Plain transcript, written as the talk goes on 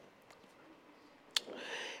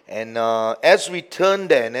And as we turn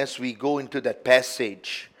there and as we go into that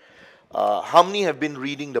passage, how many have been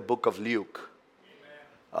reading the book of Luke?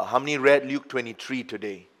 How many read Luke 23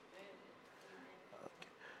 today?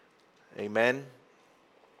 Amen.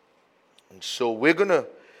 And so we're going to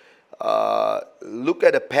look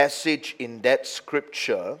at a passage in that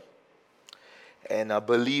scripture. And I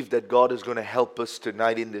believe that God is going to help us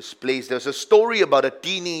tonight in this place. There's a story about a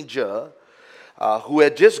teenager who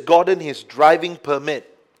had just gotten his driving permit.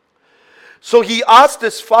 So he asked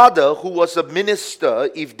his father, who was a minister,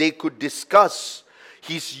 if they could discuss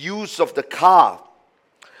his use of the car.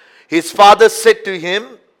 His father said to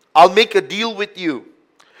him, "I'll make a deal with you.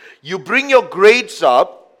 You bring your grades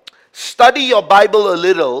up, study your Bible a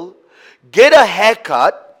little, get a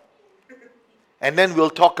haircut, and then we'll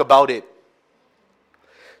talk about it."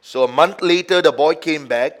 So a month later, the boy came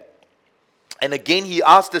back, and again he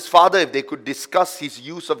asked his father if they could discuss his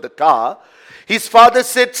use of the car. His father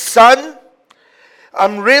said, "Son,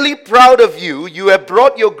 I'm really proud of you. You have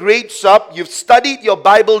brought your grades up, you've studied your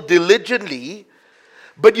Bible diligently,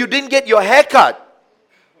 but you didn't get your haircut."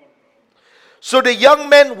 So the young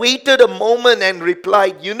man waited a moment and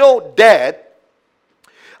replied, "You know, Dad,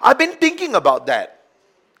 I've been thinking about that.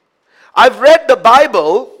 I've read the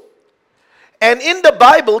Bible, and in the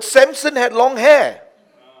Bible, Samson had long hair.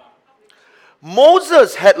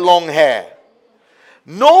 Moses had long hair.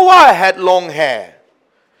 Noah had long hair."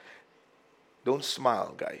 Don't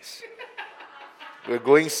smile, guys. We're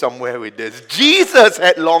going somewhere with this. Jesus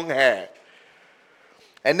had long hair.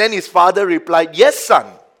 And then his father replied, "Yes,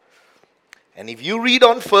 son. And if you read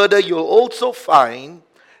on further, you'll also find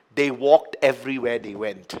they walked everywhere they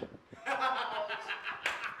went."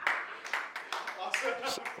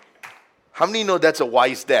 How many know that's a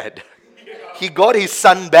wise dad? He got his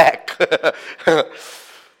son back.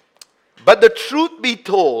 But the truth be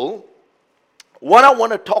told, what I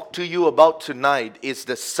want to talk to you about tonight is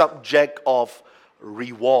the subject of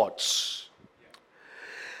rewards.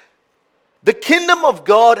 The kingdom of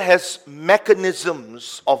God has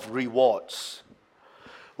mechanisms of rewards.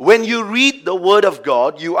 When you read the Word of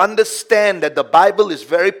God, you understand that the Bible is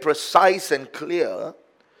very precise and clear.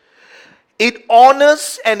 It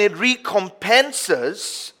honors and it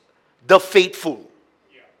recompenses the faithful.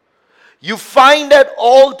 You find that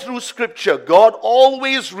all through Scripture. God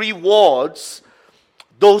always rewards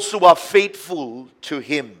those who are faithful to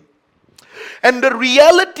Him. And the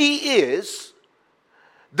reality is,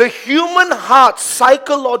 the human heart,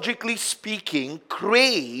 psychologically speaking,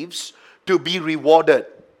 craves to be rewarded.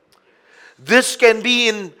 This can be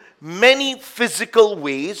in many physical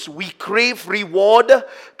ways. We crave reward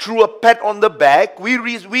through a pat on the back. We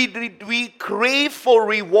crave for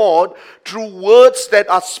reward through words that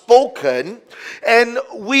are spoken. And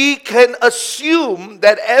we can assume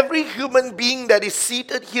that every human being that is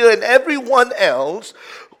seated here and everyone else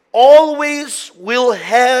always will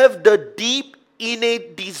have the deep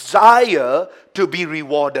innate desire to be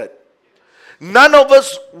rewarded. None of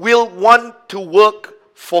us will want to work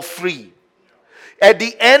for free. At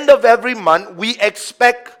the end of every month, we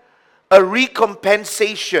expect a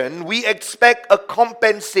recompensation, we expect a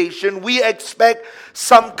compensation, we expect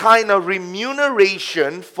some kind of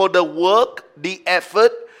remuneration for the work, the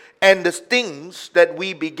effort, and the things that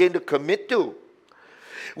we begin to commit to.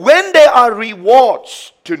 When there are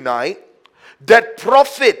rewards tonight that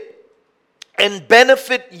profit and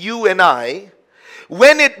benefit you and I,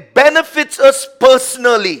 when it benefits us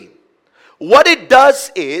personally, what it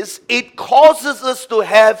does is it causes us to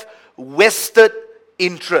have vested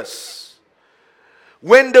interests.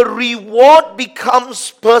 When the reward becomes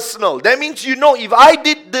personal, that means, if I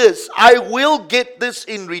did this, I will get this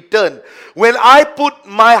in return. When I put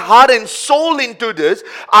my heart and soul into this,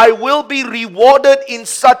 I will be rewarded in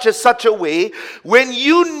such a way. When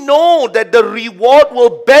you know that the reward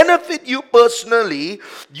will benefit you personally,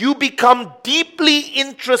 you become deeply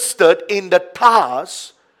interested in the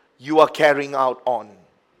task you are carrying out on.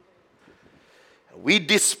 We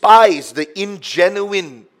despise the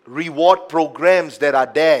ingenuine reward programs that are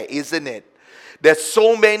there, isn't it? There's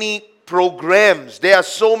so many programs. There are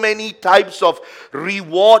so many types of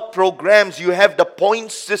reward programs. You have the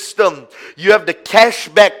point system. You have the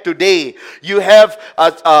cashback today. You have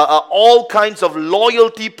all kinds of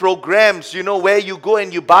loyalty programs, where you go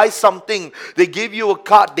and you buy something. They give you a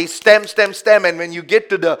card. They stamp. And when you get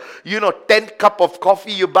to the, 10th cup of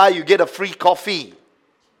coffee you buy, you get a free coffee.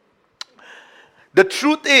 The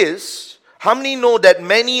truth is, how many know that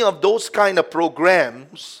many of those kind of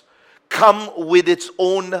programs come with its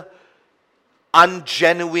own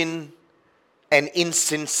ungenuine and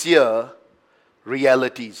insincere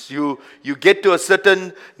realities. You get to a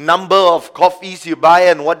certain number of coffees you buy,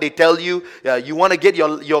 and what they tell you, you want to get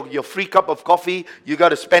your free cup of coffee, you got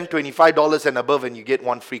to spend $25 and above and you get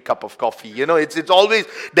one free cup of coffee. You know, it's always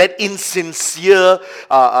that insincere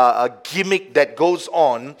gimmick that goes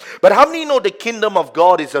on. But how many know the kingdom of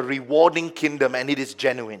God is a rewarding kingdom and it is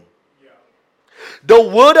genuine? The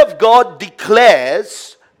word of God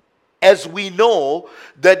declares, as we know,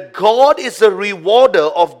 that God is a rewarder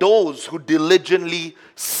of those who diligently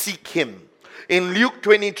seek Him. In Luke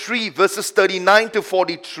 23, verses 39 to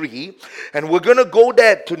 43, and we're going to go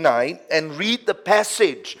there tonight and read the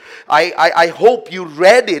passage. I hope you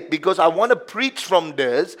read it, because I want to preach from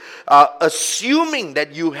this, assuming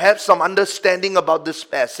that you have some understanding about this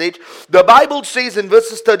passage. The Bible says in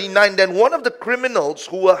verses 39, then one of the criminals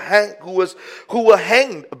who were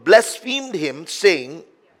hanged blasphemed him, saying,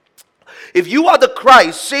 "If you are the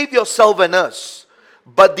Christ, save yourself and us."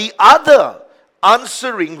 But the other,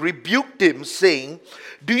 answering, rebuked him, saying,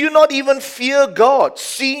 "Do you not even fear God,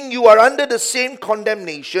 seeing you are under the same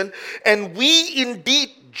condemnation, and we indeed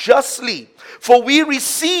justly? For we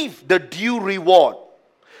receive the due reward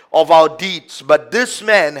of our deeds, but this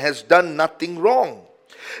man has done nothing wrong."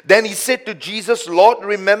 Then he said to Jesus, "Lord,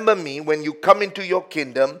 remember me when you come into your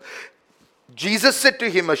kingdom." Jesus said to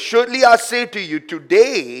him, "Assuredly I say to you,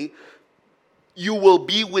 today you will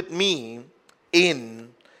be with me in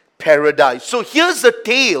paradise." So here's the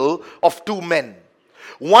tale of two men.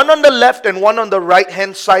 One on the left and one on the right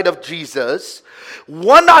hand side of Jesus.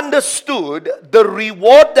 One understood the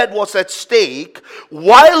reward that was at stake,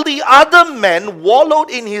 while the other man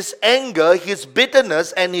wallowed in his anger, his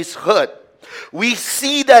bitterness, and his hurt. We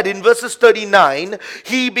see that in verses 39,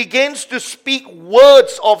 he begins to speak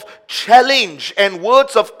words of challenge and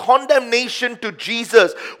words of condemnation to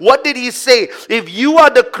Jesus. What did he say? If you are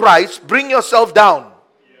the Christ, bring yourself down.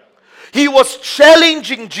 He was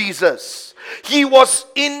challenging Jesus. He was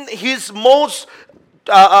in his most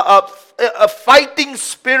a fighting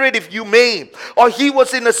spirit, if you may, or he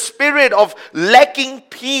was in a spirit of lacking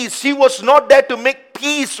peace. He was not there to make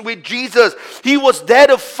peace with Jesus. He was there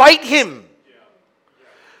to fight him.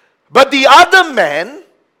 But the other man,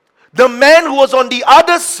 the man who was on the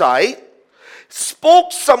other side,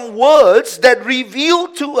 spoke some words that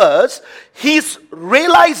revealed to us his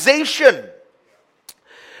realization,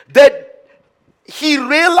 that he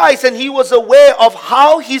realized and he was aware of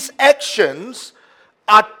how his actions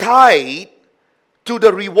are tied to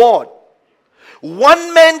the reward.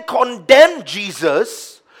 One man condemned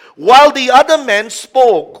Jesus, while the other man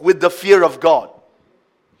spoke with the fear of God.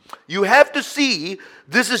 You have to see,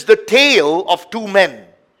 this is the tale of two men.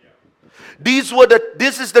 This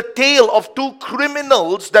is the tale of two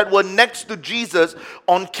criminals that were next to Jesus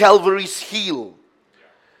on Calvary's hill.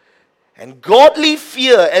 And godly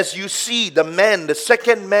fear, as you see, the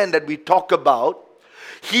second man that we talk about,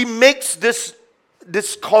 he makes this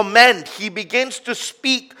comment. He begins to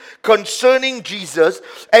speak concerning Jesus,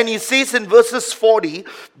 and he says in verses 40,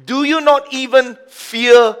 "Do you not even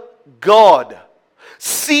fear God,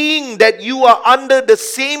 seeing that you are under the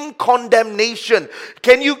same condemnation?"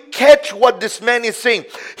 Can you catch what this man is saying?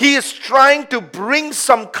 He is trying to bring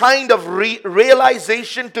some kind of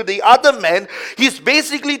realization to the other man. He's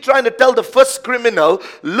basically trying to tell the first criminal,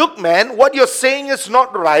 "Look, man, what you're saying is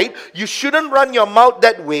not right. You shouldn't run your mouth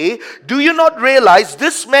that way. Do you not realize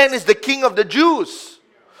this man is the king of the Jews?"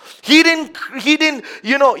 He didn't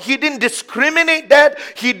discriminate that.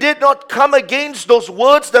 He did not come against those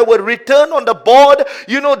words that were written on the board.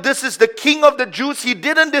 This is the king of the Jews. He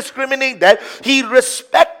didn't discriminate that. He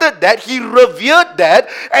respected that. He revered that.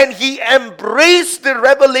 And he embraced the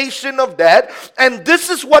revelation of that. And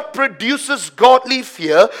this is what produces godly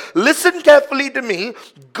fear. Listen carefully to me.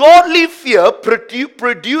 Godly fear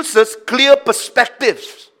produces clear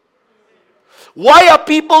perspectives. Why are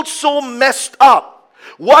people so messed up?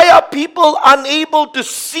 Why are people unable to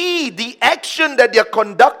see the action that they're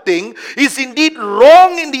conducting is indeed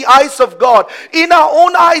wrong in the eyes of God? In our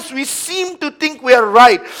own eyes, we seem to think we are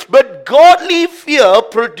right. But godly fear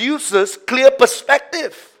produces clear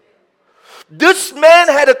perspective. This man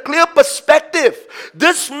had a clear perspective.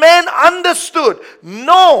 This man understood,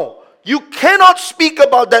 no, you cannot speak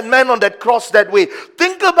about that man on that cross that way.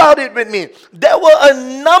 Think about it with me. There were a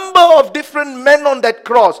number of different men on that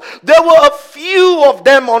cross. There were a few of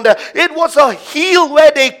them on there. It was a hill where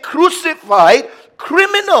they crucified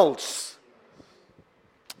criminals.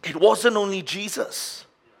 It wasn't only Jesus.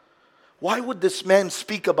 Why would this man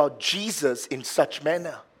speak about Jesus in such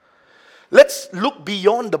manner? Let's look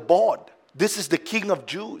beyond the board. This is the King of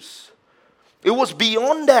Jews. It was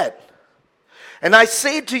beyond that. And I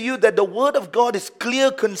say to you that the word of God is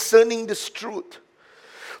clear concerning this truth.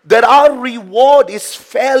 That our reward is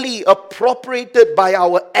fairly appropriated by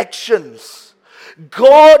our actions.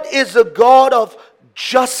 God is a God of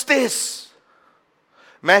justice.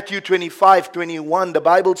 Matthew 25:21, the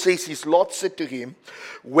Bible says his Lord said to him,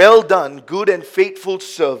 "Well done, good and faithful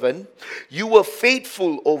servant. You were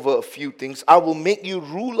faithful over a few things. I will make you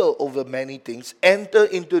ruler over many things. Enter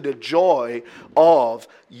into the joy of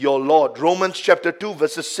your Lord." Romans chapter 2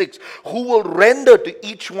 verses 6, "Who will render to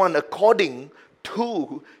each one according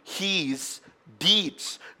to his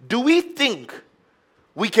deeds." Do we think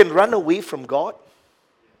we can run away from God?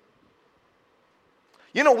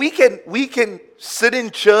 You know, we can sit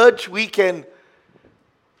in church, we can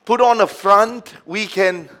put on a front, we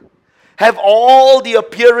can have all the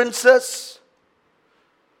appearances,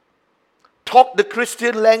 talk the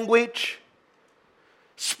Christian language,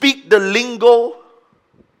 speak the lingo.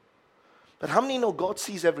 But how many know God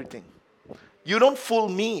sees everything? You don't fool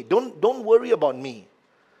me. Don't worry about me.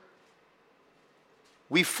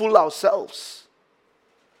 We fool ourselves.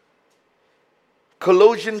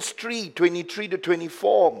 Colossians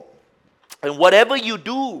 3:23-24. "And whatever you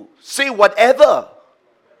do, say whatever.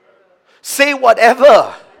 Say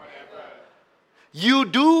whatever. You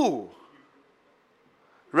do."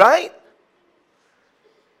 Right?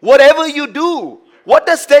 Whatever you do. What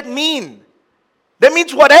does that mean? That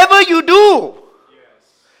means whatever you do.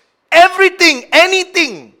 Everything,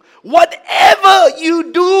 anything, whatever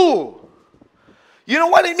you do. You know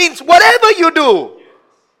what it means? Whatever you do.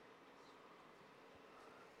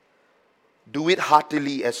 Do it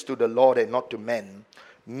heartily as to the Lord and not to men,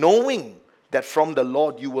 knowing that from the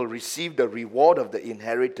Lord you will receive the reward of the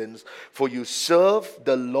inheritance, for you serve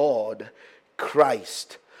the Lord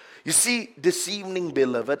Christ. You see, this evening,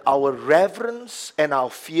 beloved, our reverence and our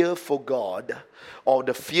fear for God, or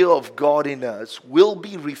the fear of God in us, will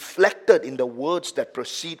be reflected in the words that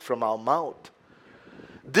proceed from our mouth.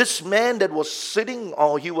 This man that was sitting,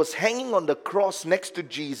 or he was hanging on the cross next to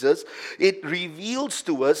Jesus, it reveals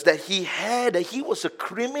to us that he was a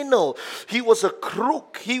criminal, he was a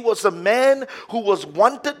crook, he was a man who was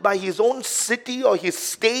wanted by his own city or his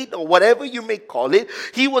state or whatever you may call it.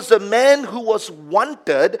 He was a man who was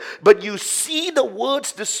wanted, but you see the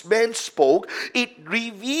words this man spoke, it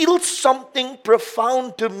reveals something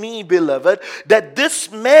profound to me, beloved, that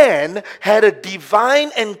this man had a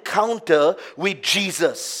divine encounter with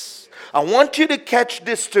Jesus. I want you to catch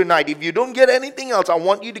this tonight. If you don't get anything else, I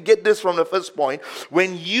want you to get this from the first point.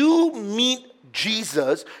 When you meet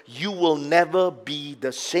Jesus, you will never be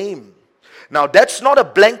the same. Now, that's not a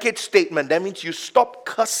blanket statement. That means you stop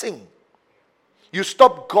cussing. You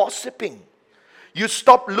stop gossiping. You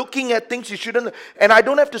stop looking at things you shouldn't. And I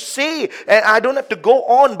don't have to say, and I don't have to go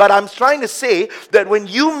on, but I'm trying to say that when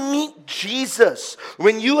you meet Jesus,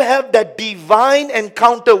 when you have that divine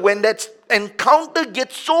encounter, when that encounter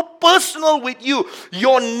gets so personal with you,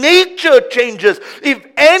 your nature changes. If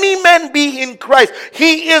any man be in Christ,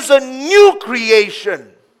 he is a new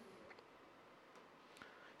creation.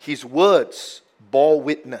 His words bore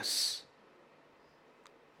witness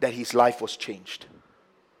that his life was changed.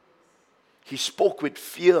 He spoke with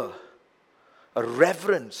fear, a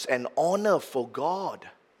reverence and honor for God.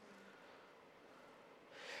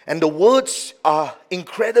 And the words are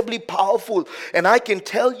incredibly powerful. And I can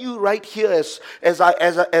tell you right here, as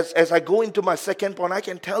I go into my second point, I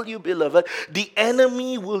can tell you, beloved, the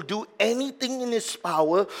enemy will do anything in his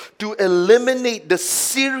power to eliminate the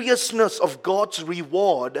seriousness of God's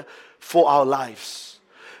reward for our lives.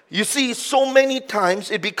 You see, so many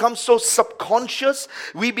times it becomes so subconscious.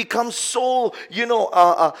 We become so,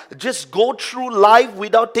 just go through life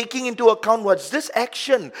without taking into account what's this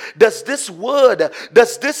action, does this word,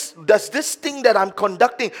 does this thing that I'm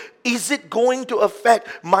conducting, is it going to affect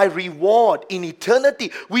my reward in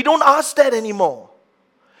eternity? We don't ask that anymore.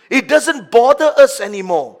 It doesn't bother us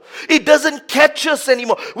anymore. It doesn't catch us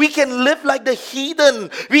anymore. We can live like the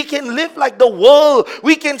heathen. We can live like the world.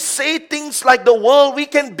 We can say things like the world. We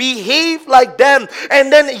can behave like them.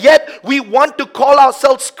 And then yet we want to call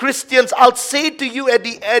ourselves Christians. I'll say to you at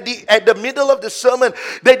the middle of the sermon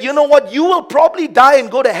that you know what? You will probably die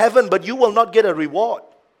and go to heaven, but you will not get a reward.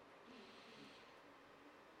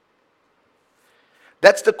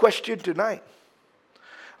 That's the question tonight.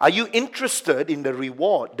 Are you interested in the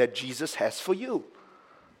reward that Jesus has for you?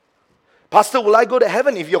 Pastor, will I go to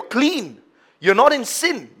heaven if you're clean? You're not in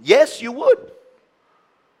sin. Yes, you would.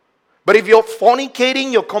 But if you're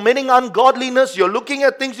fornicating, you're committing ungodliness, you're looking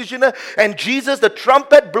at things you shouldn't, and Jesus, the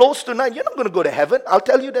trumpet blows tonight, you're not going to go to heaven. I'll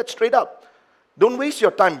tell you that straight up. Don't waste your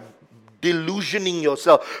time delusioning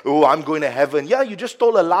yourself. Oh, I'm going to heaven. Yeah, you just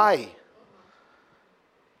told a lie.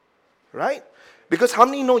 Right? Because how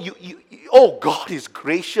many know oh, God is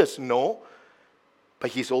gracious? No.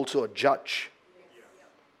 But He's also a judge.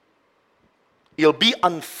 It'll be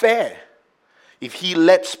unfair if He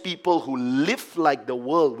lets people who live like the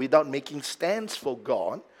world without making stands for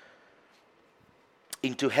God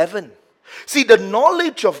into heaven. See, the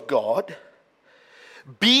knowledge of God,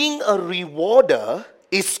 being a rewarder,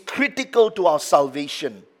 is critical to our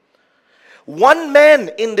salvation. One man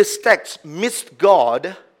in this text missed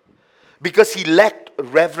God because he lacked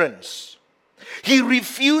reverence. He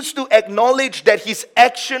refused to acknowledge that his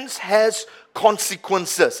actions has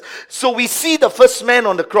consequences. So we see the first man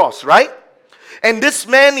on the cross, right? And this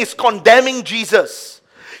man is condemning Jesus.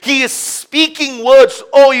 He is speaking words,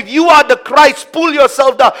 oh, if you are the Christ, pull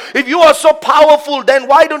yourself down. If you are so powerful, then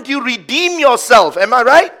why don't you redeem yourself? Am I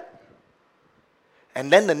right?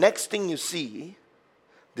 And then the next thing you see,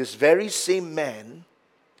 this very same man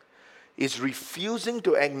is refusing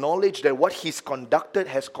to acknowledge that what he's conducted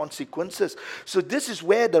has consequences. So this is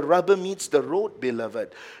where the rubber meets the road,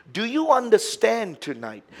 beloved. Do you understand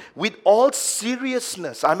tonight, with all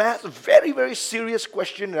seriousness, I'm asking a very, very serious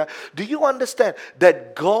question. Do you understand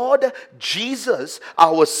that God, Jesus,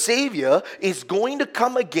 our Savior, is going to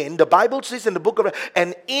come again? The Bible says in the book of,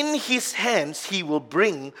 and in His hands He will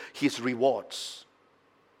bring His rewards.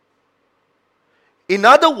 In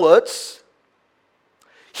other words,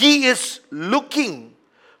 He is looking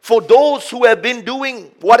for those who have been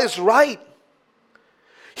doing what is right.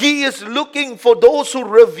 He is looking for those who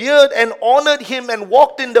revered and honored Him and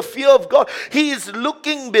walked in the fear of God. He is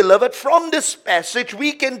looking, beloved, from this passage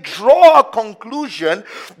we can draw a conclusion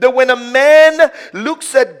that when a man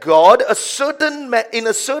looks at God in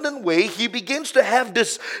a certain way, he begins to have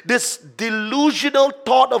this delusional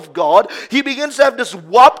thought of God. He begins to have this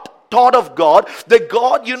warped thought of God, that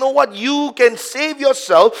God, you know what, you can save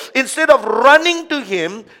yourself. Instead of running to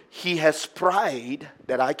Him, he has pride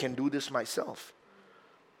that I can do this myself.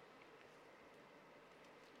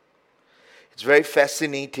 It's very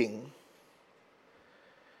fascinating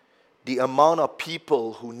the amount of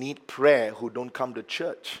people who need prayer who don't come to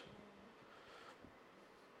church.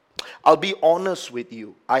 I'll be honest with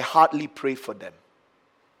you, I hardly pray for them.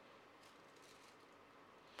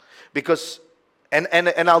 Because And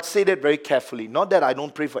I'll say that very carefully. Not that I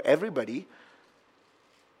don't pray for everybody.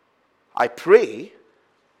 I pray.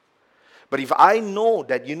 But if I know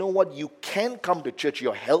that, you know what, you can come to church,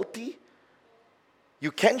 you're healthy,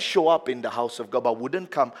 you can show up in the house of God, but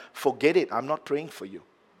wouldn't come, forget it. I'm not praying for you.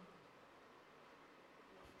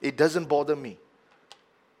 It doesn't bother me.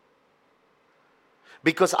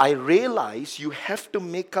 Because I realize you have to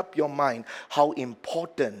make up your mind how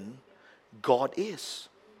important God is.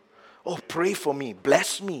 Oh, pray for me,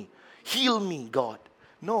 bless me, heal me, God.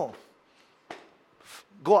 No.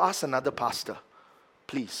 Go ask another pastor,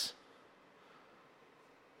 please.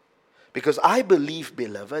 Because I believe,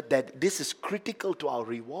 beloved, that this is critical to our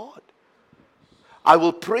reward. I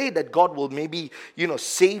will pray that God will maybe,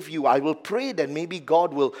 save you. I will pray that maybe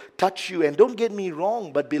God will touch you. And don't get me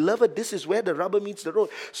wrong, but beloved, this is where the rubber meets the road.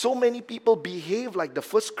 So many people behave like the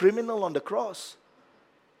first criminal on the cross.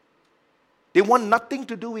 They want nothing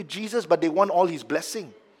to do with Jesus, but they want all His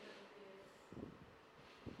blessing.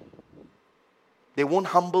 They won't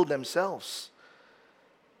humble themselves.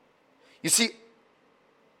 You see,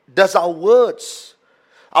 does our words,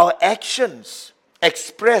 our actions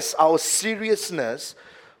express our seriousness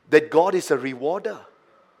that God is a rewarder?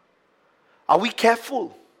 Are we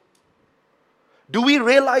careful? Do we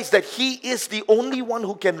realize that He is the only one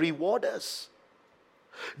who can reward us?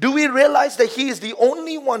 Do we realize that He is the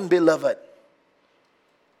only one, beloved,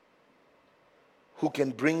 who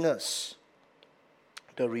can bring us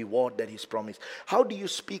the reward that He's promised? How do you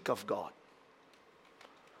speak of God?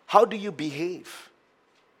 How do you behave?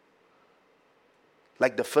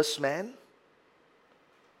 Like the first man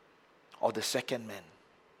or the second man?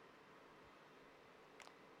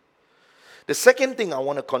 The second thing I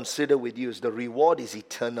want to consider with you is the reward is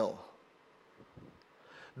eternal.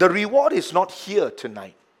 The reward is not here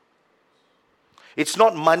tonight. It's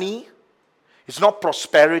not money. It's not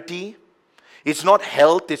prosperity. It's not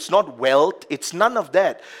health, it's not wealth, it's none of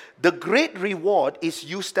that. The great reward is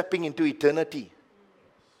you stepping into eternity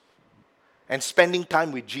and spending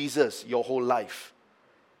time with Jesus your whole life.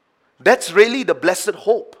 That's really the blessed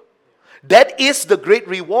hope. That is the great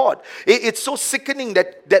reward. It's so sickening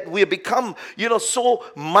that we become, so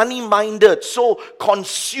money-minded, so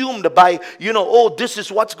consumed by, this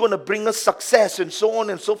is what's going to bring us success and so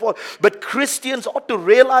on and so forth. But Christians ought to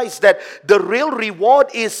realize that the real reward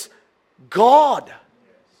is God.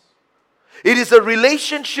 It is a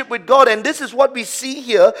relationship with God. And this is what we see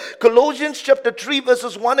here. Colossians chapter 3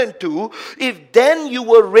 verses 1 and 2. If then you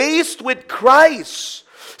were raised with Christ,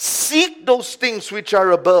 seek those things which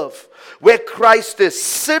are above, where Christ is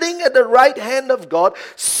sitting at the right hand of God.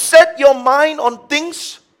 Set your mind on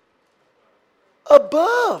things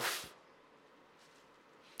above.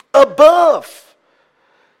 Above.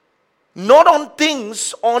 Not on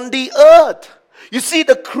things on the earth. You see,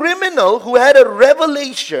 the criminal who had a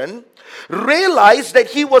revelation realized that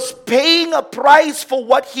he was paying a price for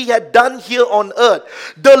what he had done here on earth.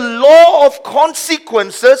 The law of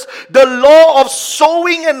consequences, the law of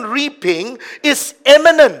sowing and reaping is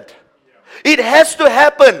imminent. It has to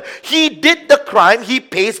happen. He did the crime, he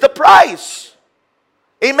pays the price.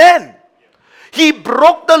 Amen. He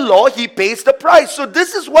broke the law, he pays the price. So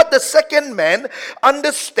this is what the second man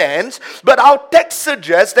understands. But our text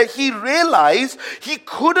suggests that he realized he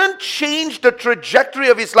couldn't change the trajectory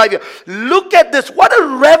of his life. Look at this. What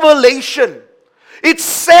a revelation. It's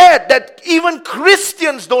sad that even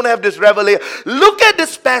Christians don't have this revelation. Look at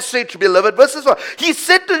this passage, beloved. Verses 1. He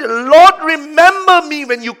said to the Lord, remember me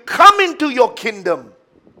when you come into your kingdom.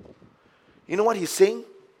 You know what he's saying?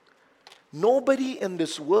 Nobody in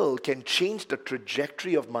this world can change the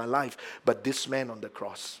trajectory of my life but this man on the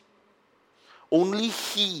cross. Only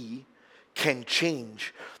he can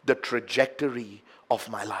change the trajectory of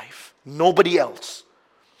my life. Nobody else.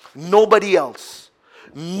 Nobody else.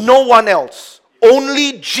 No one else.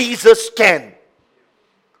 Only Jesus can.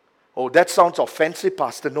 Oh, that sounds offensive,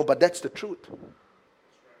 Pastor. No, but that's the truth.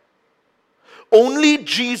 Only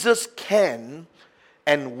Jesus can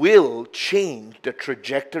and will change the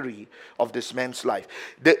trajectory of this man's life.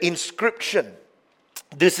 The inscription,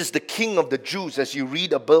 this is the King of the Jews, as you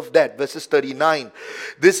read above that, verses 39.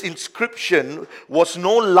 This inscription was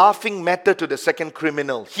no laughing matter to the second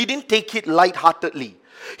criminal. He didn't take it lightheartedly.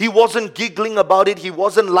 He wasn't giggling about it. He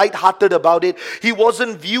wasn't lighthearted about it. He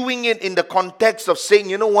wasn't viewing it in the context of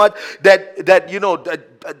saying, you know what,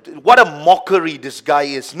 what a mockery this guy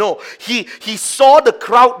is. No, he saw the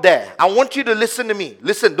crowd there. I want you to listen to me.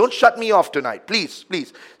 Listen, don't shut me off tonight. Please,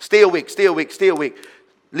 please. Stay awake, stay awake, stay awake.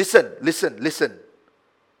 Listen, listen, listen.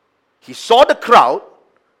 He saw the crowd,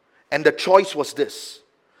 and the choice was this: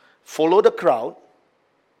 follow the crowd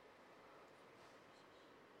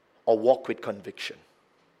or walk with conviction.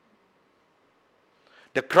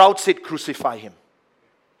 The crowd said, crucify him.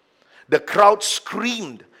 The crowd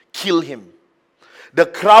screamed, kill him. The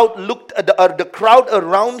crowd looked at the crowd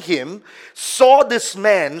around him, saw this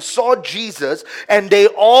man, saw Jesus, and they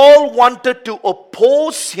all wanted to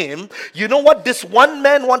oppose him. You know what this one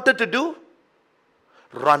man wanted to do?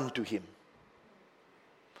 Run to him.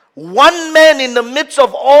 One man in the midst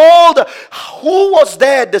of all who was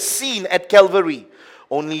there at the scene at Calvary?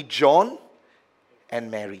 Only John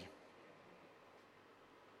and Mary.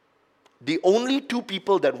 The only two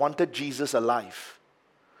people that wanted Jesus alive,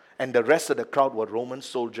 and the rest of the crowd were Roman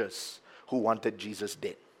soldiers who wanted Jesus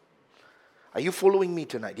dead. Are you following me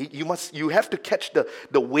tonight? You have to catch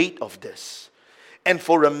the weight of this. And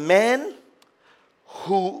for a man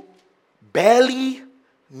who barely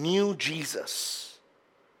knew Jesus,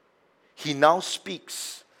 he now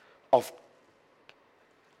speaks of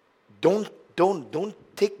don't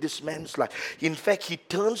take this man's life. In fact, he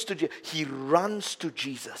turns to Jesus, he runs to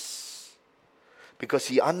Jesus. Because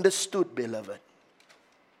he understood, beloved.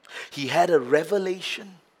 He had a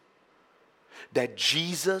revelation that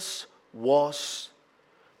Jesus was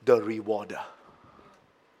the rewarder.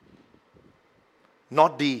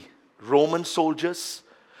 Not the Roman soldiers,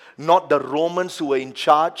 not the Romans who were in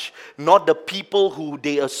charge, not the people who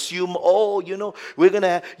they assume, we're going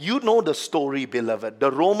to, the story, beloved.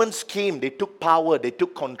 The Romans came, they took power, they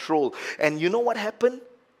took control. And you know what happened?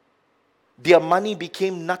 Their money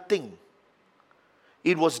became nothing.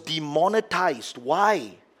 It was demonetized.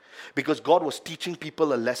 Why? Because God was teaching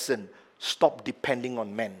people a lesson. Stop depending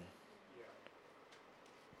on men.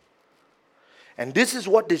 And this is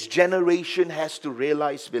what this generation has to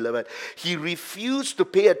realize, beloved. He refused to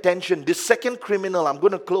pay attention. This second criminal, I'm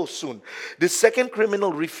going to close soon. This second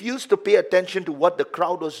criminal refused to pay attention to what the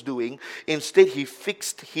crowd was doing. Instead, he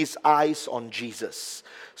fixed his eyes on Jesus.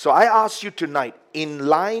 So I ask you tonight, in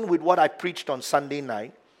line with what I preached on Sunday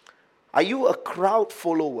night, are you a crowd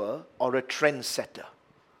follower or a trendsetter?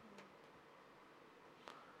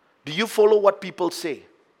 Do you follow what people say?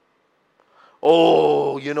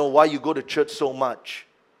 Oh, why you go to church so much?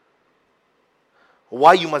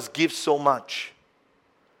 Why you must give so much?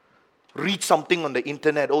 Read something on the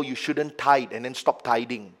internet, you shouldn't tithe, and then stop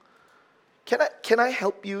tithing. Can I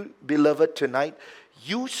help you, beloved, tonight?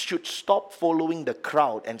 You should stop following the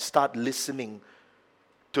crowd and start listening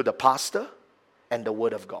to the pastor and the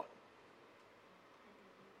Word of God.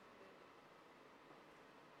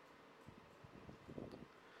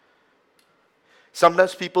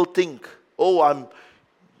 Sometimes people think, oh, I'm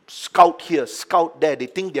scout here, scout there. They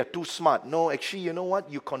think they're too smart. No, actually, you know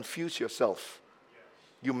what? You confuse yourself.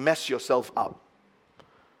 You mess yourself up.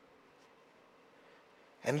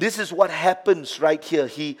 And this is what happens right here.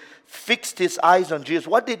 He fixed his eyes on Jesus.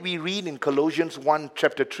 What did we read in Colossians 1,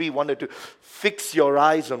 chapter 3, 1 to 2? Fix your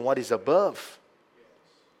eyes on what is above,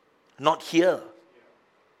 not here.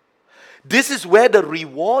 This is where the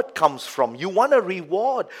reward comes from. You want a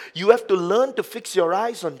reward, you have to learn to fix your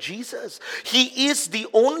eyes on Jesus. He is the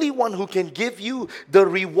only one who can give you the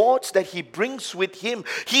rewards that He brings with Him.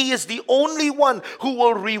 He is the only one who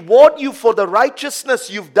will reward you for the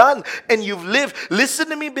righteousness you've done and you've lived. Listen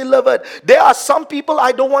to me, beloved. There are some people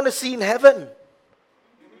I don't want to see in heaven.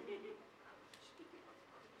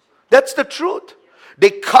 That's the truth.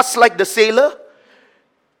 They cuss like the sailor.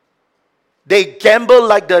 They gamble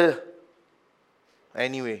like the...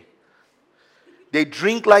 Anyway, they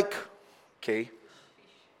drink like,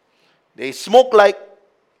 they smoke like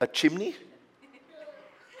a chimney.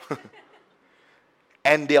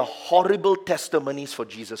 And they are horrible testimonies for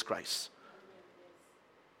Jesus Christ.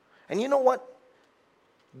 And you know what?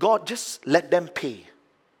 God, just let them pay.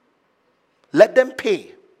 Let them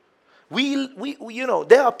pay. We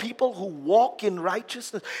there are people who walk in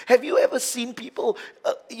righteousness. Have you ever seen people,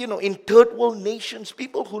 in third world nations,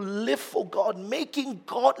 people who live for God, making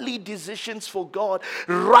godly decisions for God,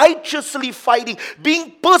 righteously fighting,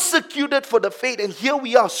 being persecuted for the faith, and here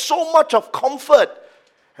we are, so much of comfort.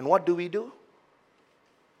 And what do?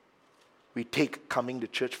 We take coming to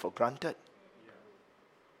church for granted.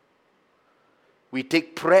 We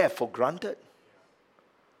take prayer for granted.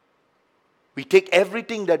 We take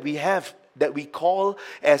everything that we have, that we call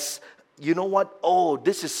as,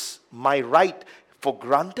 this is my right, for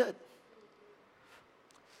granted.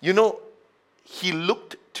 He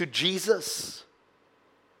looked to Jesus.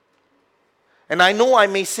 And I know I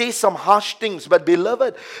may say some harsh things, but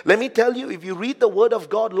beloved, let me tell you, if you read the Word of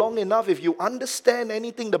God long enough, if you understand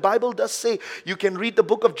anything, the Bible does say, you can read the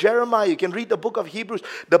book of Jeremiah, you can read the book of Hebrews.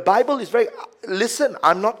 The Bible is listen,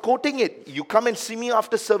 I'm not quoting it. You come and see me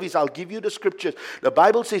after service, I'll give you the scriptures. The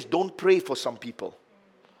Bible says, don't pray for some people.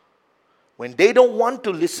 When they don't want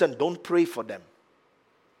to listen, don't pray for them.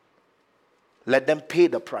 Let them pay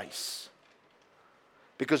the price.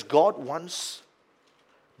 Because God wants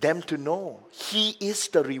them to know He is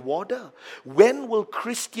the rewarder. When will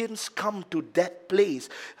Christians come to that place?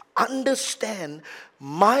 Understand,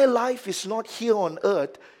 my life is not here on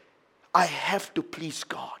earth. I have to please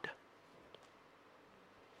God.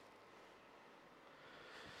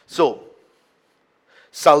 So,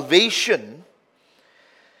 salvation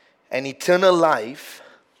and eternal life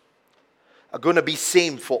are going to be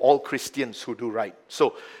same for all Christians who do right.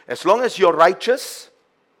 So, as long as you're righteous,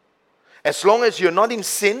 as long as you're not in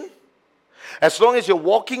sin, as long as you're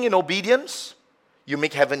walking in obedience, you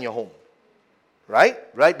make heaven your home.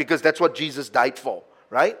 Right? Because that's what Jesus died for.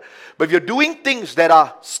 Right? But if you're doing things that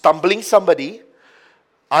are stumbling somebody,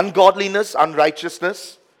 ungodliness,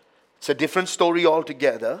 unrighteousness, it's a different story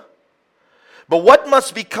altogether. But what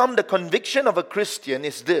must become the conviction of a Christian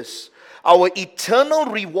is this: our eternal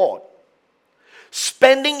reward,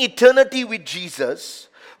 spending eternity with Jesus,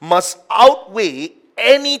 must outweigh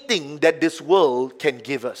anything that this world can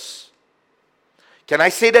give us. Can I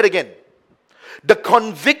say that again? The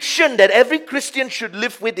conviction that every Christian should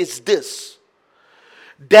live with is this: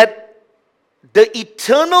 that the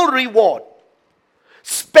eternal reward,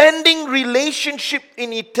 spending relationship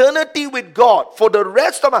in eternity with God for the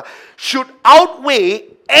rest of us, should outweigh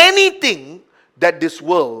anything that this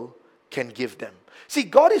world can give them. See,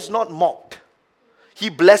 God is not mocked. He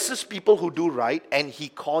blesses people who do right, and He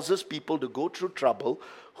causes people to go through trouble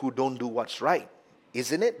who don't do what's right.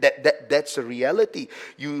 Isn't it? That's a reality.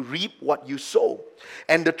 You reap what you sow.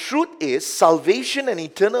 And the truth is, salvation and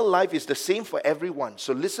eternal life is the same for everyone.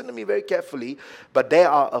 So listen to me very carefully. But there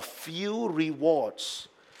are a few rewards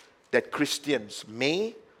that Christians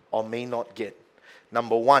may or may not get.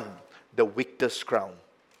 Number one, the victor's crown.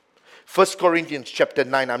 1 Corinthians chapter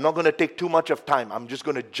 9. I'm not going to take too much of time. I'm just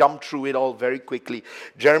going to jump through it all very quickly.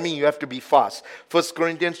 Jeremy, you have to be fast. 1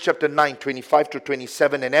 Corinthians chapter 9, 25 to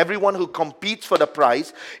 27. And everyone who competes for the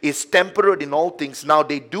prize is temperate in all things. Now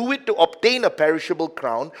they do it to obtain a perishable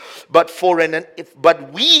crown, but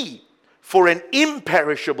we for an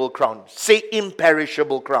imperishable crown. Say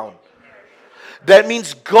imperishable crown. That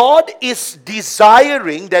means God is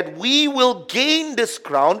desiring that we will gain this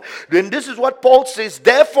crown. Then this is what Paul says,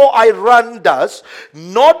 therefore I run thus,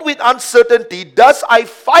 not with uncertainty, thus I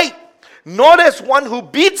fight, not as one who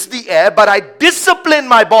beats the air, but I discipline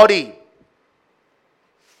my body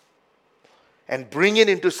and bring it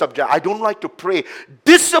into subjection. I don't like to pray.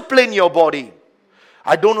 Discipline your body.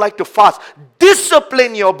 I don't like to fast.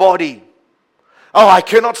 Discipline your body. Oh, I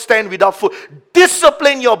cannot stand without food.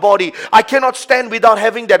 Discipline your body. I cannot stand without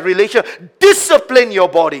having that relation. Discipline your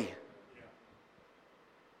body.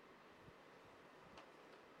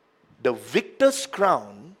 The victor's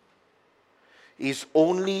crown is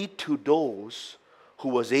only to those who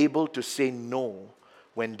was able to say no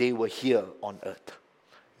when they were here on earth.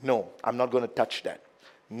 No, I'm not going to touch that.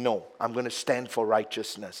 No, I'm going to stand for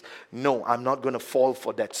righteousness. No, I'm not going to fall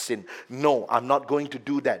for that sin. No, I'm not going to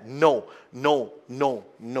do that. No, no, no,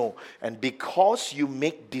 no. And because you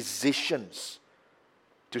make decisions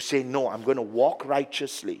to say, no, I'm going to walk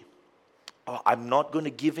righteously. I'm not going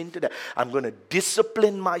to give in to that. I'm going to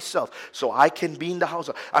discipline myself so I can be in the house.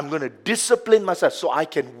 I'm going to discipline myself so I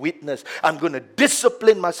can witness. I'm going to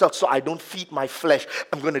discipline myself so I don't feed my flesh.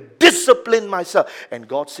 I'm going to discipline myself. And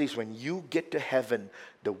God says, when you get to heaven,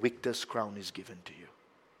 the victor's crown is given to you.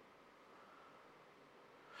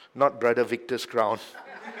 Not Brother Victor's crown.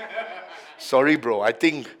 Sorry, bro. I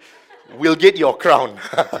think we'll get your crown.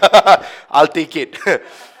 I'll take it.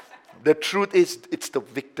 The truth is, it's the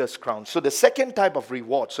victor's crown. So the second type of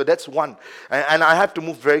reward, so that's one. And I have to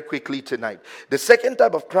move very quickly tonight. The second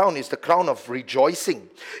type of crown is the crown of rejoicing.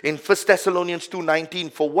 In 1 Thessalonians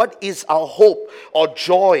 2:19, for what is our hope or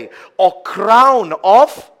joy or crown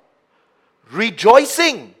of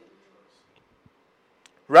rejoicing?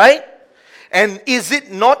 Right? And is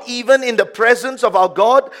it not even in the presence of our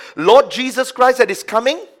God, Lord Jesus Christ, that is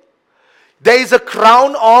coming? There is a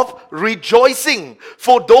crown of rejoicing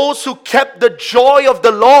for those who kept the joy of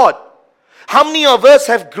the Lord. How many of us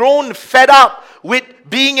have grown fed up with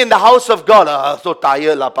being in the house of God? So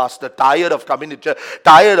tired, Pastor. Tired of coming to church.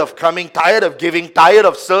 Tired of coming. Tired of giving. Tired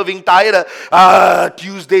of serving. Tired of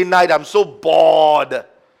Tuesday night. I'm so bored.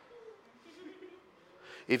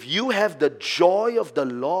 If you have the joy of the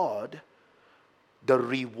Lord, the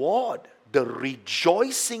reward, the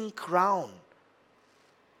rejoicing crown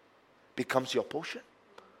becomes your portion.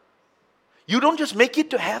 You don't just make it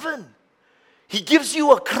to heaven. He gives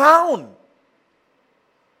you a crown.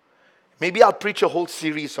 Maybe I'll preach a whole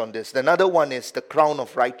series on this. Another one is the crown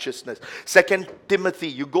of righteousness. 2 Timothy,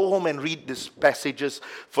 you go home and read these passages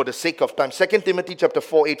for the sake of time. 2 Timothy chapter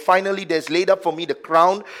 4:8. Finally, there's laid up for me the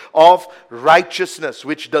crown of righteousness,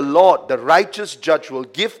 which the Lord, the righteous judge, will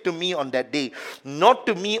give to me on that day. Not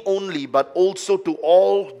to me only, but also to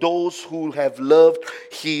all those who have loved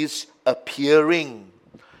his appearing.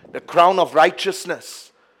 The crown of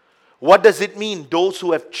righteousness. What does it mean? Those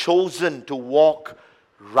who have chosen to walk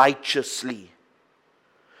righteously.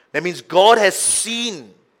 That means God has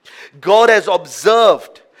seen, God has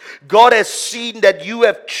observed, God has seen that you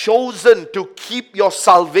have chosen to keep your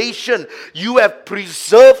salvation. You have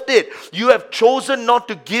preserved it. You have chosen not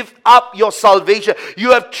to give up your salvation.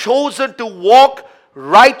 You have chosen to walk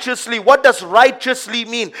righteously. What does righteously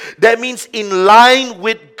mean? That means in line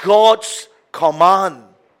with God's command.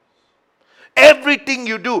 Everything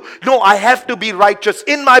you do, no, I have to be righteous.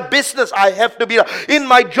 In my business, I have to be righteous. In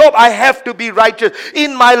my job, I have to be righteous.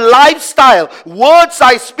 In my lifestyle, words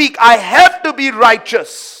I speak, I have to be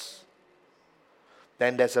righteous.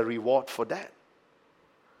 Then there's a reward for that.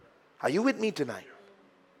 Are you with me tonight?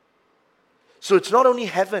 So it's not only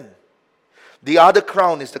heaven. The other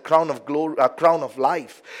crown is the crown of glory, crown of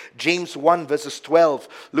life. James 1 verses 12.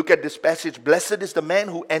 Look at this passage. Blessed is the man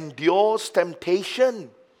who endures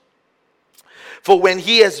temptation. For when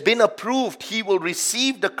he has been approved, he will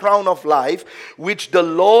receive the crown of life, which the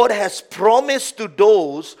Lord has promised to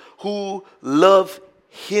those who love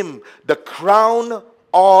him. The crown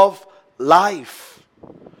of life.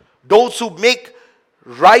 Those who make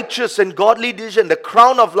righteous and godly decision. The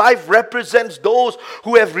crown of life represents those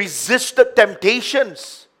who have resisted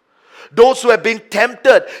temptations. Those who have been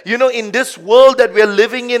tempted. You know, in this world that we are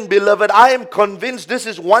living in, beloved, I am convinced this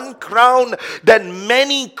is one crown that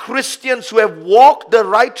many Christians who have walked the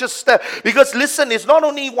righteous step. Because listen, it's not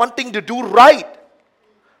only wanting to do right.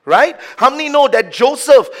 Right? How many know that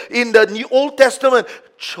Joseph in the New Old Testament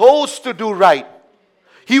chose to do right?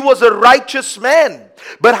 He was a righteous man.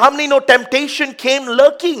 But how many know temptation came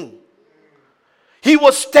lurking? He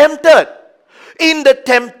was tempted. In the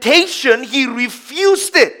temptation, he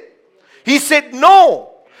refused it. He said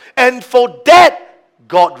no. And for that,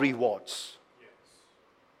 God rewards.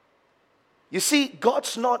 You see,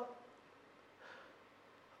 God's not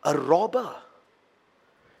a robber.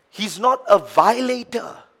 He's not a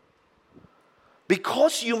violator.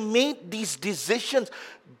 Because you made these decisions,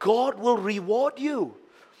 God will reward you.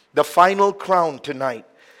 The final crown tonight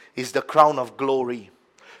is the crown of glory.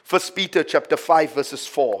 1 Peter chapter 5 verses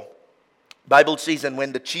 4. Bible says, and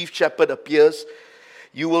when the chief shepherd appears,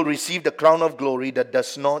 you will receive the crown of glory that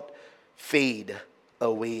does not fade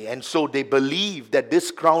away. And so they believe that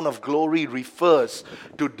this crown of glory refers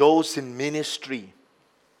to those in ministry.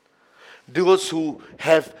 Those who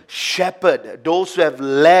have shepherded, those who have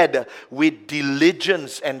led with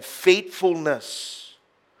diligence and faithfulness.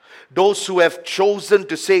 Those who have chosen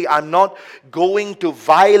to say, I'm not going to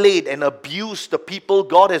violate and abuse the people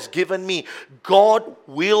God has given me. God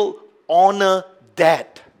will honor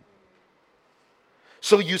that.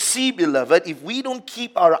 So you see, beloved, if we don't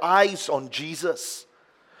keep our eyes on Jesus,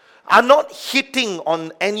 I'm not hitting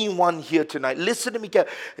on anyone here tonight. Listen to me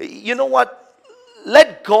carefully. You know what?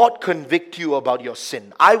 Let God convict you about your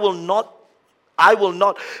sin. I will not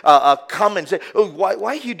come and say, oh, why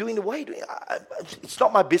are you doing it? Why are you doing it? It's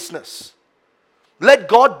not my business. Let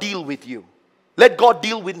God deal with you. Let God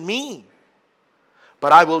deal with me.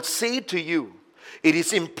 But I will say to you, it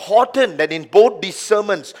is important that in both these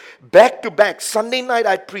sermons, back to back, Sunday night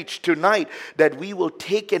I preach, tonight, that we will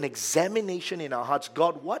take an examination in our hearts.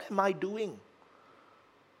 God, what am I doing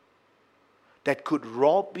that could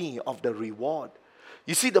rob me of the reward?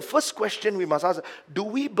 You see, the first question we must ask, do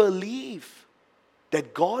we believe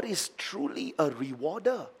that God is truly a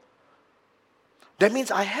rewarder? That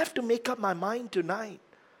means I have to make up my mind tonight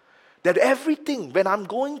that everything, when I'm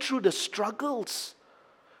going through the struggles,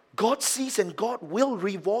 God sees and God will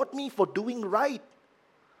reward me for doing right.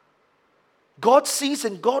 God sees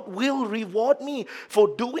and God will reward me for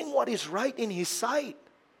doing what is right in His sight.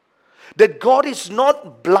 That God is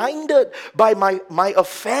not blinded by my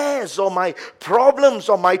affairs or my problems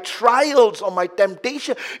or my trials or my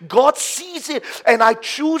temptation. God sees it, and I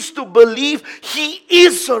choose to believe He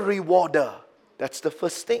is a rewarder. That's the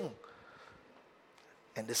first thing.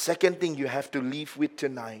 And the second thing you have to leave with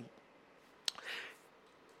tonight,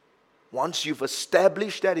 once you've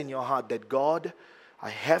established that in your heart, that God, I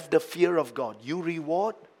have the fear of God. You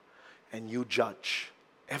reward and you judge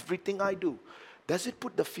everything I do. Does it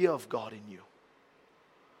put the fear of God in you?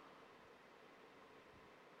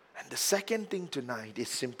 And the second thing tonight is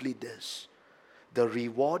simply this. The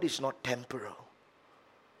reward is not temporal.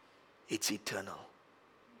 It's eternal.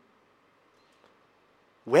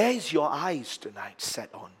 Where is your eyes tonight set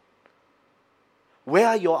on? Where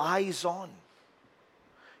are your eyes on?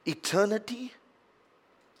 Eternity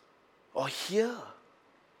or here?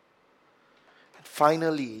 And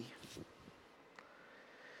finally,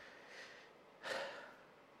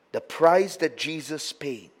 the price that Jesus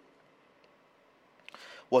paid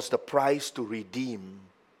was the price to redeem,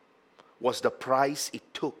 was the price it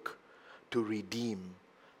took to redeem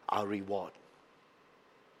our reward.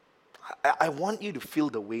 I want you to feel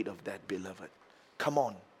the weight of that, beloved. Come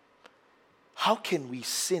on. How can we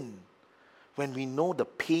sin when we know the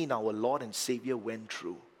pain our Lord and Savior went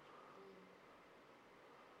through?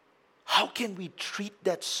 How can we treat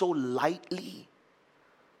that so lightly?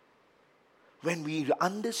 When we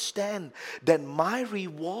understand that my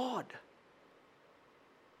reward,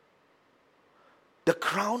 the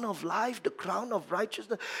crown of life, the crown of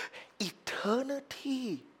righteousness,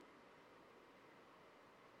 eternity.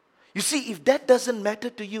 You see, if that doesn't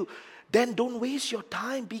matter to you, then don't waste your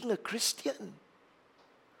time being a Christian.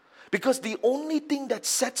 Because the only thing that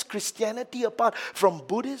sets Christianity apart from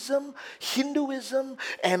Buddhism, Hinduism,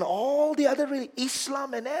 and all the other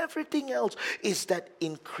Islam and everything else is that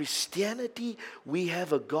in Christianity we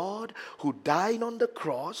have a God who died on the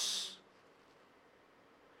cross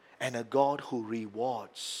and a God who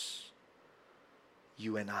rewards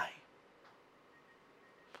you and I.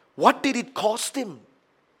 What did it cost Him?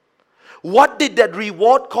 What did that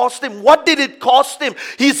reward cost Him? What did it cost Him?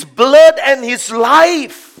 His blood and His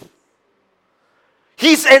life.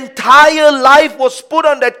 His entire life was put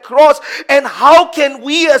on that cross. And how can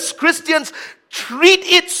we as Christians treat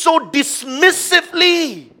it so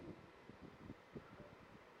dismissively?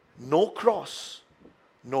 No cross,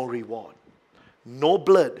 no reward. No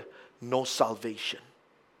blood, no salvation.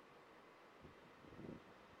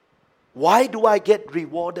 Why do I get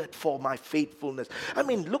rewarded for my faithfulness? I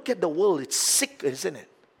mean, look at the world. It's sick, isn't it?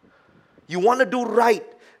 You want to do right,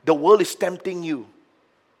 the world is tempting you.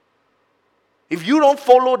 If you don't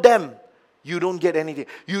follow them, you don't get anything.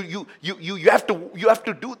 You have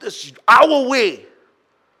to do this our way.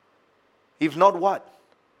 If not, what?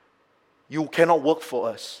 You cannot work for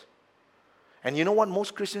us. And you know what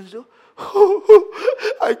most Christians do?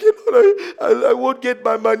 I cannot, I won't get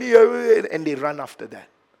my money. And they run after that.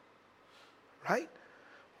 Right?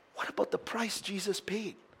 What about the price Jesus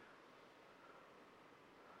paid?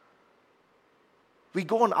 We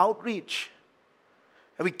go on outreach.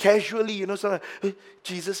 And we casually, sort of,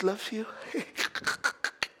 Jesus loves you.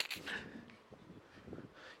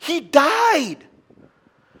 He died.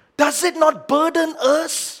 Does it not burden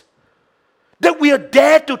us that we are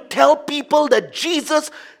there to tell people that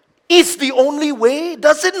Jesus is the only way?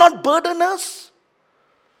 Does it not burden us?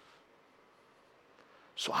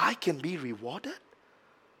 So I can be rewarded?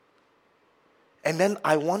 And then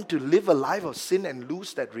I want to live a life of sin and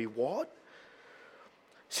lose that reward?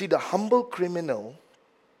 See, the humble criminal,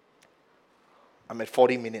 I'm at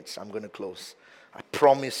 40 minutes, I'm going to close. I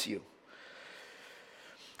promise you.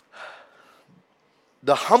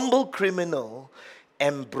 The humble criminal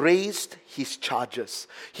embraced his charges.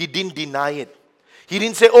 He didn't deny it. He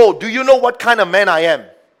didn't say, oh, do you know what kind of man I am?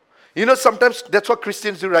 Sometimes that's what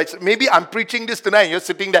Christians do, right? Maybe I'm preaching this tonight and you're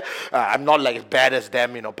sitting there, I'm not like as bad as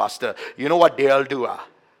them, pastor. You know what they'll do?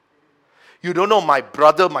 You don't know my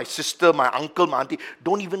brother, my sister, my uncle, my auntie,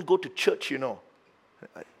 don't even go to church,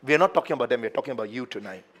 We're not talking about them, we're talking about you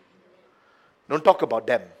tonight. Don't talk about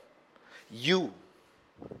them. You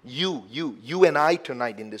and I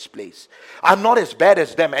tonight in this place. I'm not as bad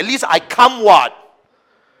as them. At least I come what?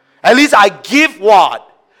 At least I give what?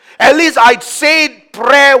 At least I say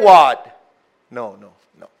prayer what? No.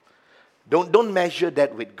 Don't measure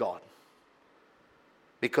that with God.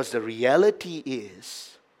 Because the reality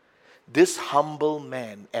is, this humble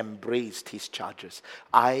man embraced his charges.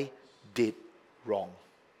 I did wrong.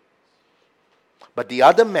 But the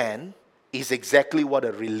other man is exactly what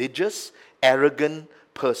a religious, arrogant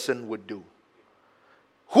person would do.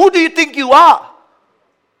 Who do you think you are?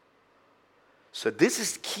 So this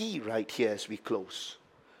is key right here as we close.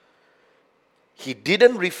 He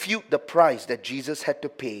didn't refute the price that Jesus had to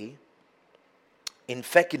pay. In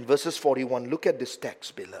fact, in verses 41, look at this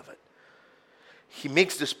text, beloved. He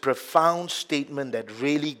makes this profound statement that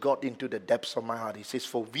really got into the depths of my heart. He says,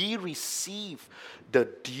 for we receive the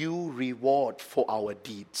due reward for our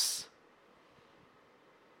deeds.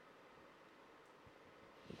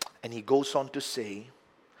 And he goes on to say,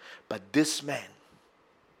 but this man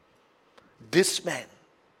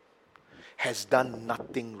has done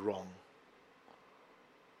nothing wrong.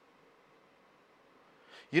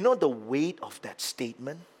 You know the weight of that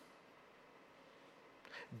statement?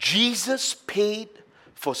 Jesus paid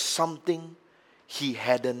for something he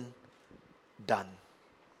hadn't done.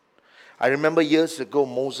 I remember years ago,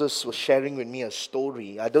 Moses was sharing with me a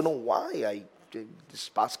story. I don't know why this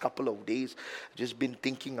past couple of days, I've just been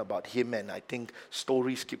thinking about him, and I think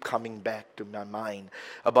stories keep coming back to my mind.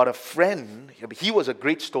 About a friend, he was a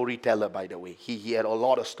great storyteller, by the way. He had a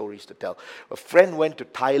lot of stories to tell. A friend went to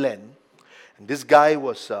Thailand, and this guy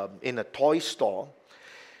was in a toy store.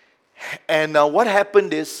 And what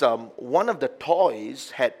happened is one of the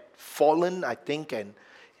toys had fallen, I think, and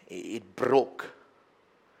it broke.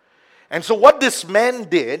 And so what this man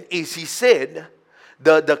did is he said,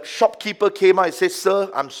 the shopkeeper came out and said, sir,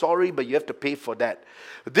 I'm sorry, but you have to pay for that.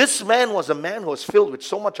 This man was a man who was filled with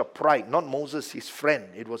so much of pride. Not Moses, his friend.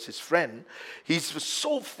 It was his friend. He was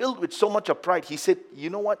so filled with so much of pride. He said, you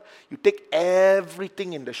know what? You take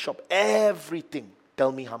everything in the shop. Everything.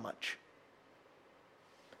 Tell me how much.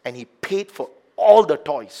 And he paid for all the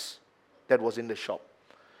toys that was in the shop.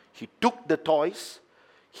 He took the toys.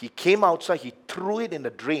 He came outside. He threw it in the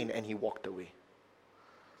drain and he walked away.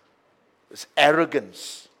 This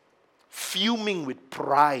arrogance, fuming with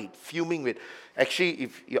pride, actually,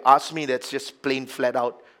 if you ask me, that's just plain flat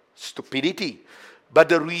out stupidity. But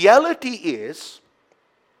the reality is,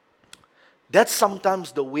 that's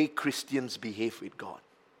sometimes the way Christians behave with God.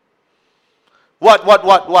 What?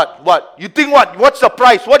 You think what? What's the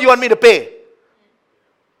price? What do you want me to pay?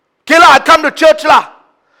 Okay lah, I come to church lah.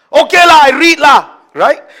 Okay lah, I read lah.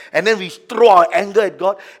 Right? And then we throw our anger at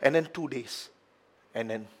God, and then 2 days. And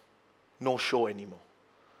then no show anymore.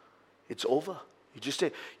 It's over.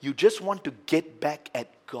 You just want to get back at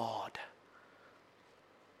God.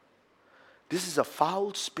 This is a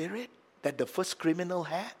foul spirit that the first criminal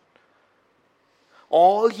had.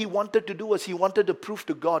 All he wanted to do was he wanted to prove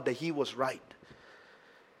to God that he was right.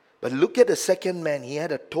 But look at the second man. He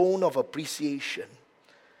had a tone of appreciation,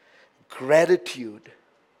 gratitude.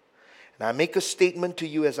 And I make a statement to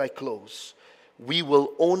you as I close. We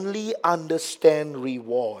will only understand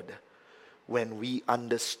reward when we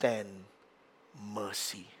understand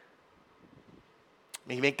mercy.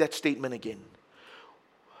 Let me make that statement again.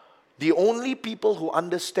 The only people who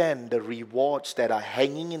understand the rewards that are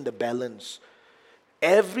hanging in the balance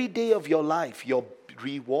Every day of your life, your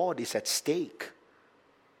reward is at stake.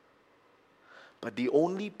 But the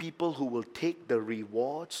only people who will take the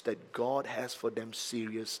rewards that God has for them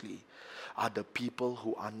seriously are the people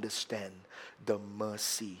who understand the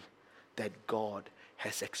mercy that God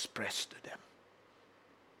has expressed to them.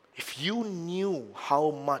 If you knew how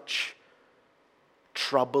much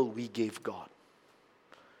trouble we gave God,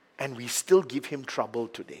 and we still give Him trouble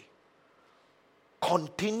today,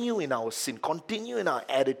 continue in our sin, continue in our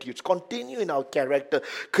attitudes, continue in our character,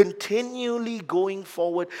 continually going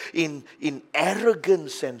forward in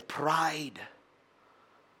arrogance and pride.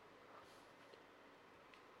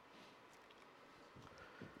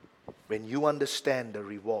 When you understand the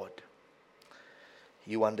reward,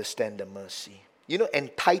 you understand the mercy. You know,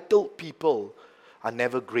 entitled people are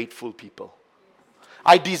never grateful people.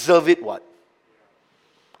 I deserve it, what?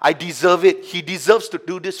 I deserve it. He deserves to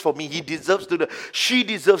do this for me. He deserves to do. She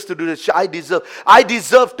deserves to do this. I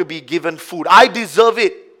deserve to be given food. I deserve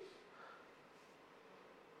it.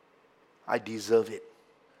 I deserve it.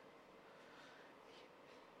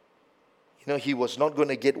 You know, he was not going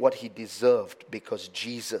to get what he deserved because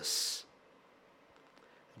Jesus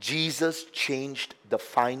changed the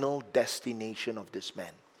final destination of this man.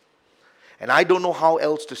 And I don't know how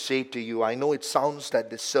else to say to you. I know it sounds that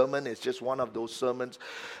this sermon is just one of those sermons.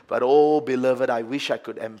 But oh, beloved, I wish I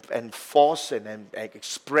could enforce and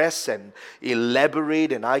express and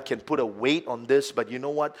elaborate, and I can put a weight on this. But you know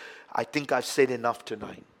what? I think I've said enough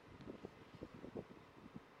tonight.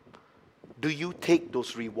 Do you take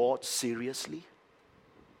those rewards seriously?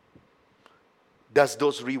 Does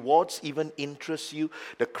those rewards even interest you?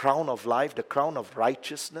 The crown of life, the crown of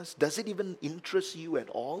righteousness, does it even interest you at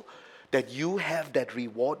all? That you have that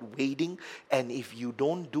reward waiting, and if you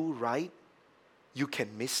don't do right, you can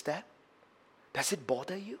miss that? Does it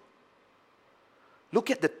bother you? Look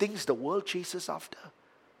at the things the world chases after.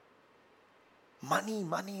 Money,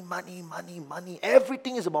 money, money, money, money.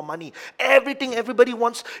 Everything is about money. Everything everybody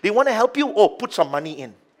wants. They want to help you. Oh, put some money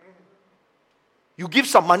in. You give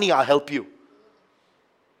some money, I'll help you.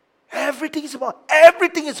 Everything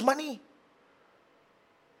is money.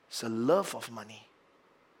 It's a love of money.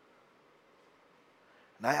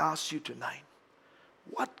 And I ask you tonight,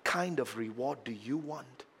 what kind of reward do you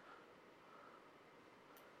want?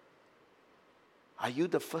 Are you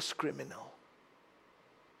the first criminal?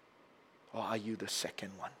 Or are you the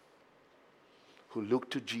second one? Who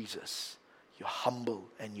look to Jesus, you're humble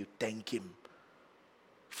and you thank Him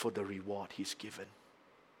for the reward He's given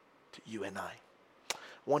to you and I.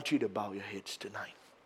 I want you to bow your heads tonight.